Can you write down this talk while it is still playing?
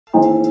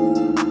That's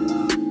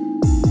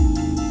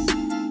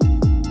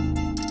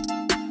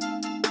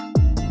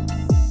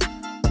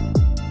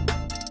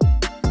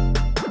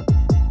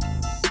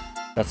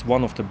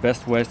one of the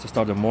best ways to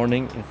start the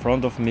morning. In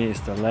front of me is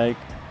the lake,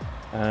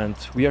 and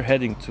we are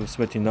heading to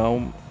Sveti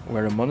Naum,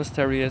 where a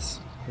monastery is.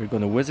 We're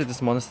going to visit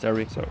this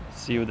monastery, so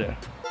see you there.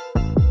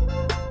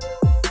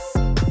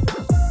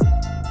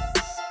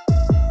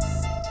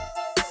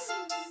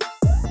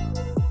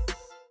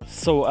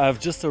 So I've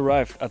just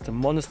arrived at the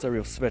monastery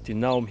of Sveti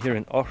Naum here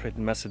in Ohrid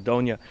in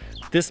Macedonia.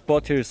 This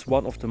spot here is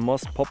one of the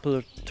most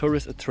popular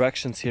tourist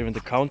attractions here in the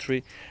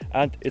country,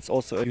 and it's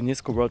also a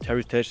UNESCO World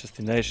Heritage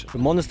Destination. The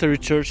monastery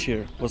church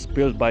here was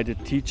built by the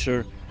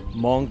teacher,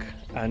 monk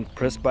and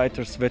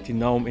presbyter Sveti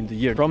Naum in the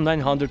year from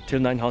 900 till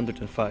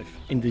 905.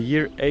 In the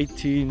year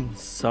 18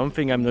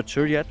 something, I'm not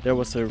sure yet, there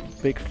was a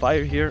big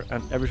fire here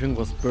and everything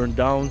was burned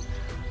down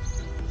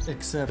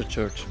except the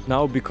church.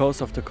 Now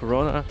because of the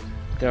corona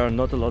there are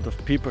not a lot of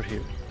people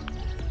here.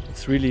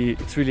 It's really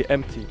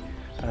empty.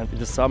 And in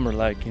the summer,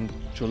 like in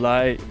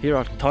July, here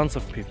are tons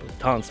of people,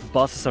 tons.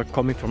 Buses are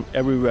coming from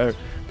everywhere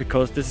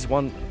because this is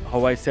one,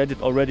 how I said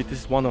it already,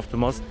 this is one of the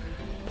most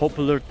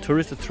popular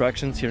tourist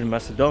attractions here in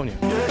Macedonia.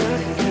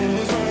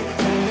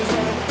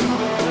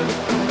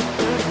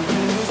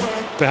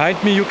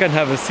 Behind me you can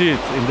have a seat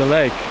in the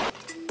lake.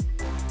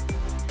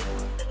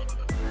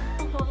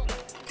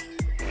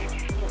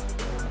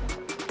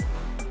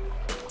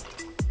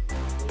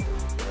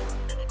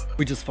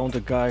 We just found a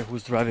guy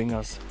who's driving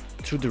us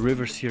through the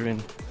rivers here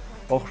in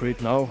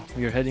Ohrid. Now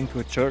we are heading to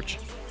a church.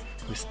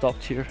 We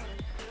stopped here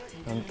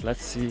and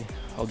let's see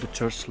how the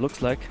church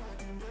looks like.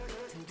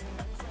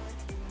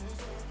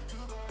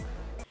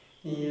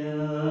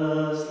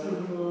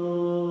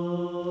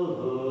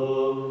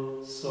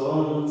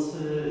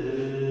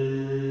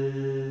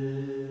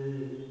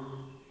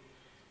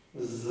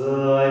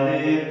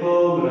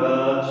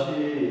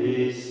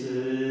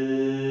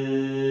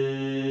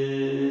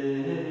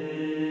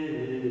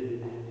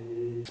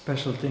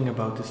 Special thing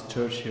about this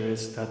church here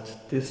is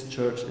that this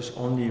church is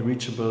only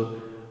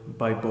reachable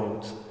by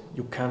boat.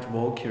 You can't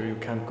walk here, you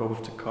can't go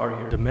with the car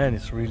here. The man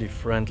is really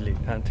friendly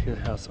and he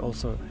has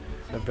also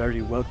a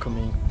very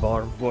welcoming,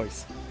 warm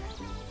voice.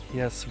 He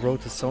has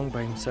wrote a song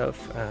by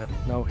himself and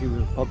now he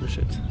will publish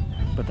it,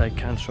 but I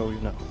can't show you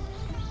now.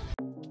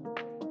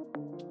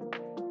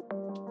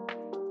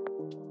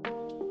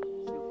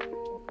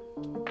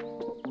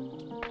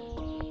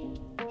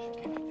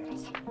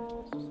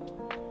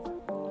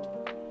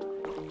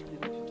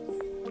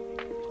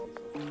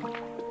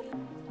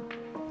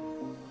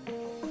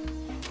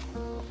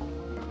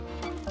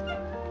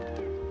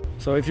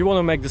 So if you want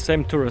to make the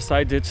same tour as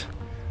I did,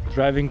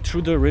 driving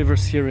through the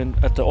rivers here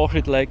at the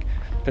Ohrid Lake,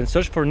 then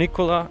search for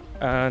Nicola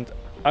and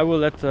I will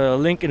let a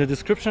link in the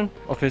description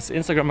of his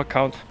Instagram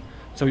account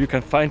so you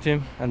can find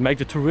him and make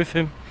the tour with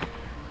him.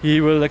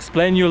 He will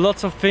explain you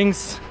lots of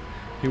things,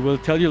 he will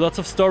tell you lots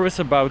of stories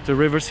about the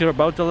rivers here,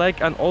 about the lake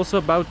and also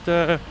about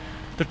the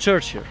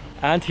church here.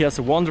 And he has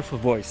a wonderful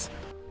voice.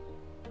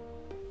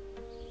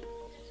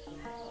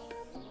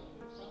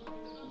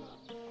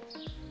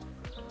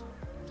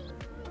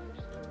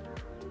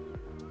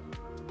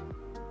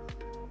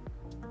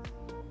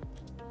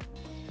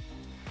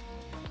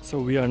 So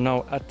we are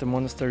now at the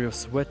monastery of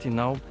Sveti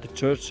Naum. The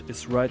church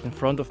is right in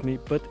front of me,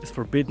 but it's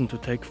forbidden to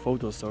take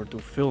photos or to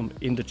film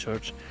in the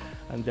church.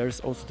 And there is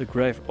also the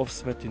grave of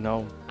Sveti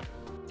Naum.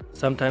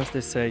 Sometimes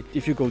they say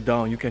if you go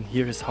down you can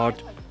hear his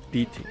heart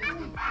beating.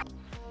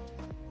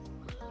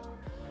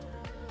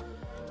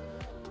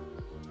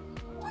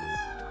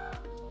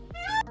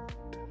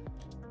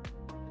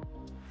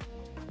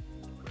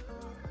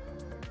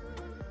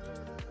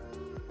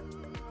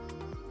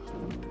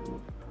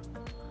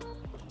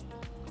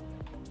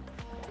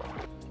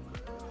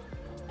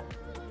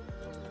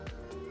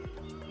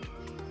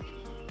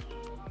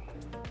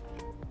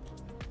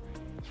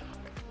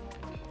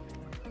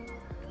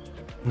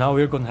 Now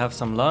we're gonna have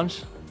some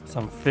lunch,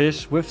 some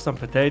fish with some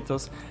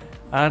potatoes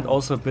and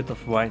also a bit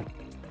of wine.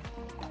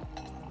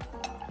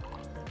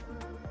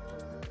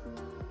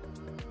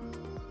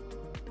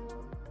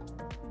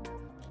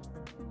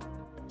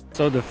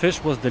 So the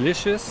fish was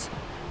delicious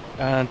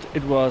and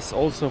it was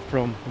also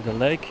from the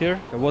lake here.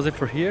 That was it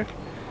for here.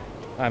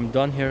 I'm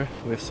done here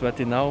with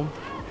Sveti Naum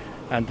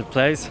and the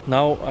place.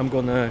 Now I'm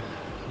gonna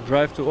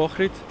drive to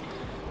Ohrid,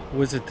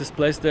 visit this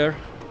place there,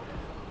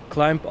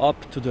 climb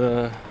up to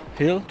the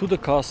hill to the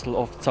castle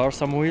of Tsar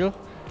Samuil,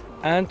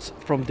 and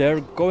from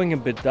there going a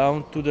bit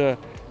down to the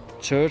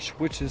church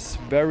which is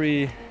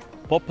very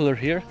popular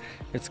here.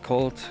 It's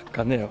called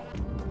Caneo.